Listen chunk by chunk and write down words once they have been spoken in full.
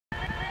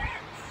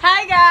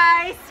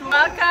guys!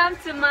 Welcome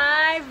to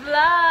my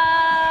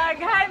vlog!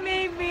 Hi,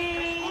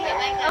 baby!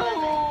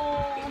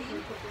 Oh.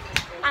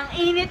 Ang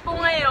init po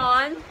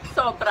ngayon,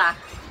 sobra.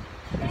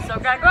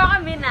 So, gagawa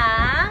kami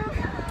ng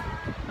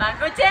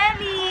mango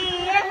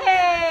jelly!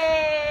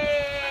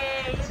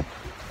 Yay!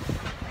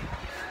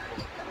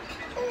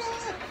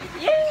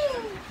 Yay!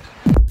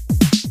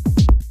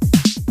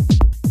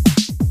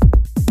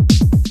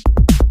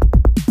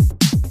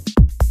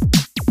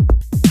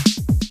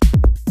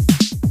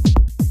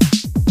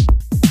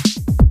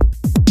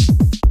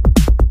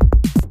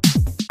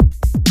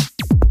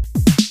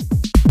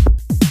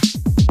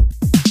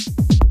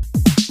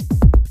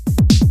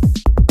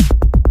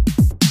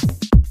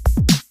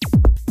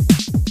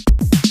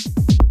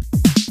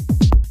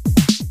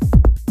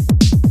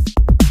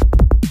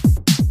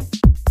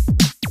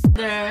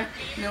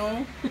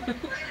 No.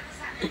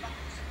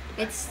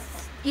 It's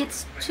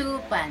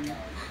chupan.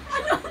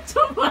 Ano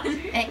chupan?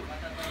 Eh,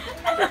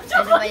 ano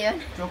ba yun?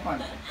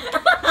 Chupan.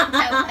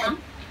 Chupan.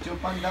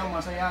 Chupan daw,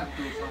 masaya.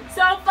 Chupan.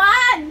 So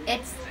fun!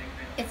 It's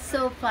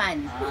so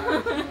fun.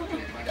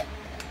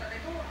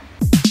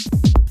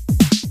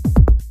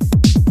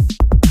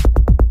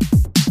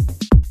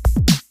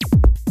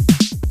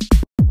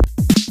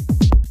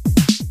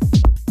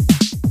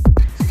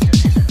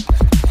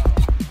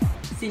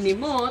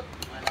 Sinimot.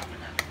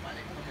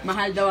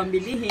 Mahal daw ang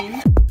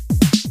bilihin.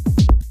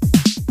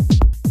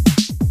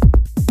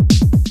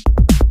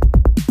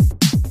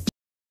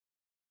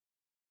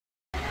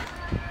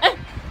 Ay!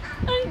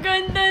 Ang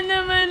ganda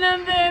naman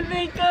ng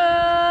baby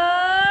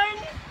corn!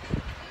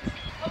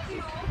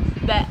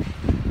 Ba?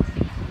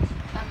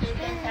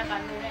 Pakita sa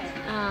camera.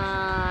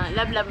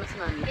 Love mo si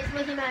mami. Kiss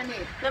mo si mami.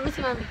 Love mo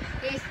si mami.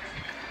 Kiss.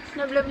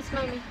 Love mo si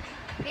mami.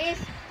 Kiss.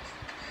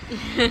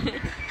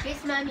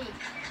 Kiss mami.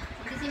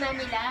 Kiss si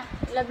mami la.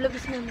 Love mo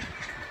si mami.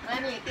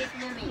 Mami, kiss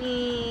mami.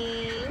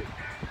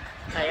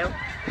 Ayaw.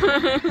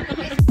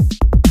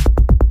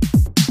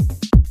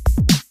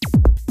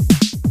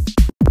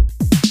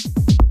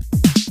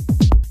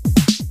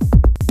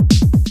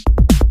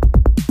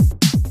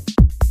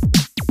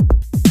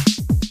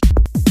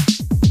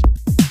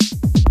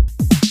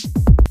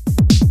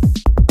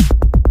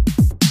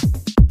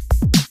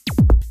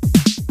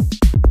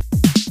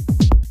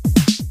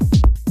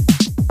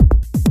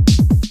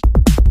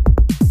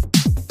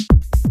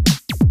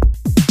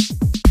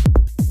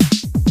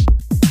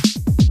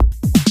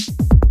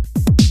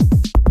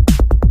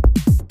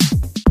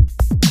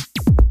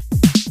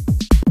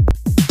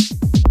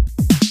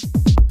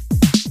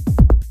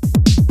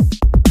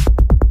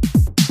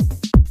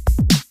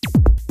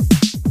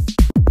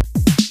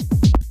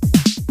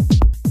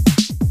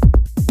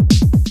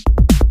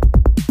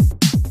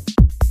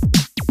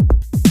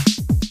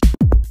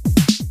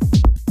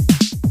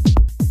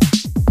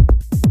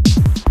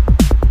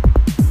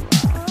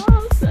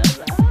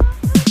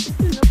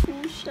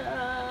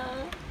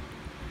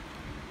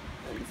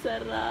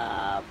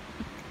 Sarap.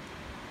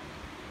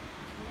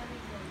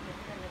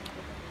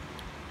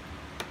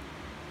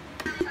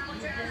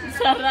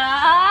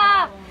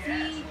 Sarap!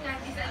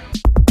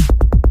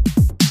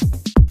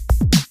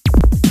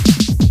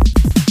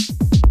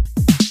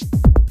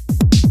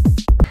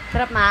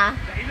 Sarap, ma?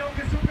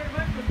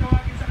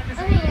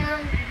 Ano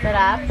yan?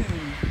 Sarap?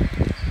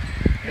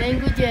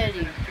 Mango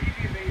jelly.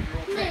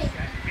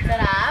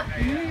 Sarap?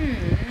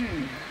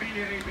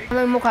 Ano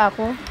yung mukha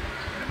ko?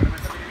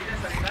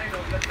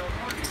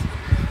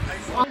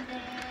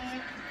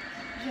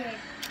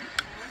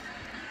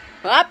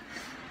 Sarap!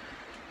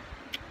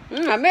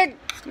 Hamid!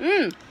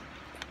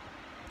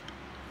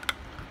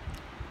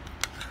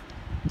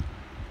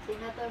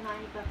 Senator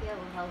Manny Pacquiao,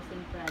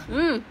 housing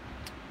project.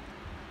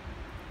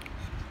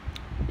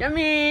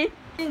 Yummy!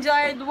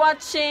 Enjoyed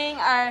watching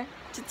our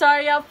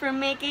tutorial for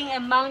making a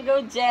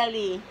mango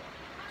jelly.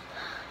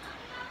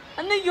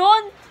 Ano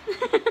yun?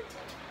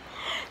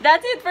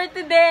 That's it for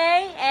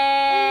today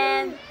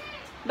and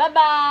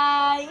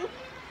bye-bye!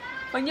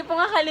 Huwag niyo po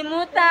nga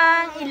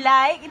kalimutang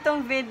i-like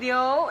itong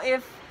video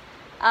if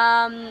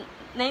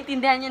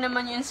naintindihan niyo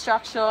naman yung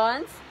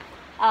instructions.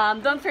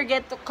 Don't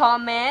forget to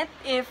comment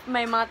if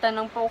may mga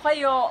tanong po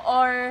kayo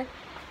or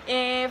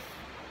if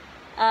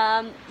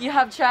you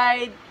have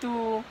tried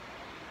to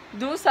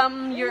do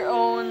your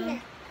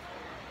own,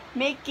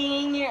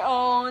 making your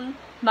own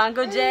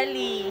mango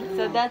jelly.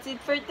 So that's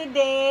it for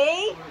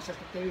today.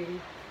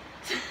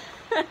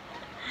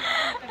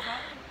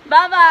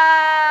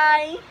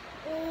 Bye-bye!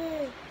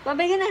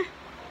 Bye-bye ka na.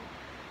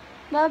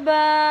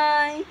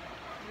 Bye-bye!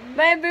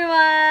 Bye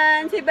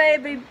everyone! Say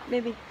bye,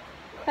 baby.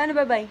 Paano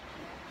bye-bye?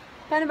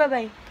 Paano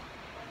bye-bye?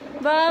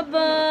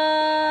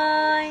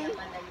 Bye-bye!